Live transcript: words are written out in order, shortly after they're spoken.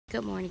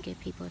Good morning, good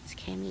people. It's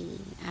Kimmy.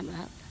 I'm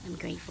up. I'm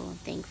grateful and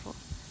thankful.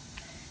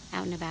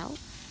 Out and about.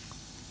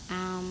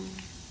 Um,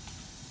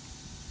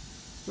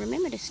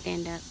 Remember to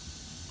stand up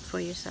for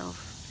yourself.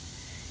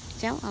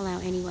 Don't allow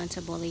anyone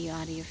to bully you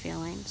out of your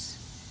feelings.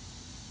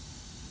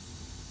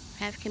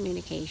 Have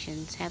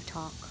communications. Have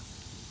talk.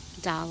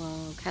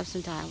 Dialogue. Have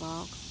some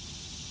dialogue.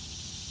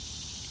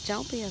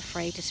 Don't be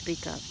afraid to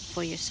speak up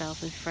for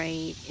yourself.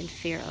 Afraid in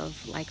fear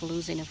of like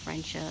losing a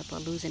friendship or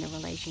losing a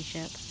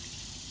relationship.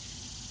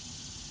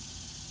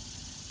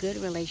 Good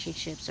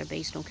relationships are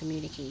based on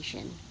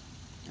communication,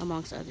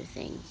 amongst other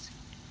things.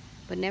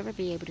 But never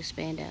be able to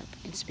stand up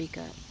and speak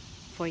up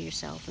for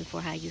yourself and for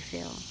how you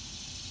feel.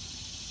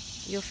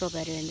 You'll feel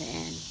better in the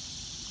end.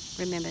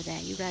 Remember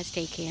that. You guys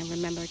take care and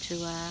remember to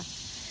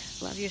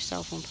love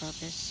yourself on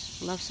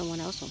purpose. Love someone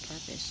else on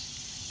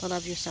purpose. But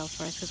love yourself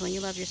first, because when you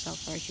love yourself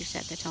first, you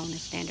set the tone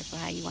and standard for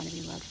how you want to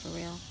be loved for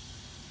real.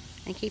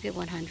 And keep it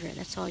 100.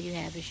 That's all you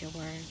have is your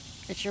word.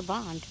 It's your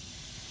bond.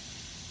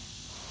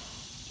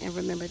 And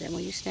remember that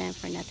when you stand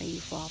for nothing, you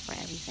fall for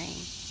everything.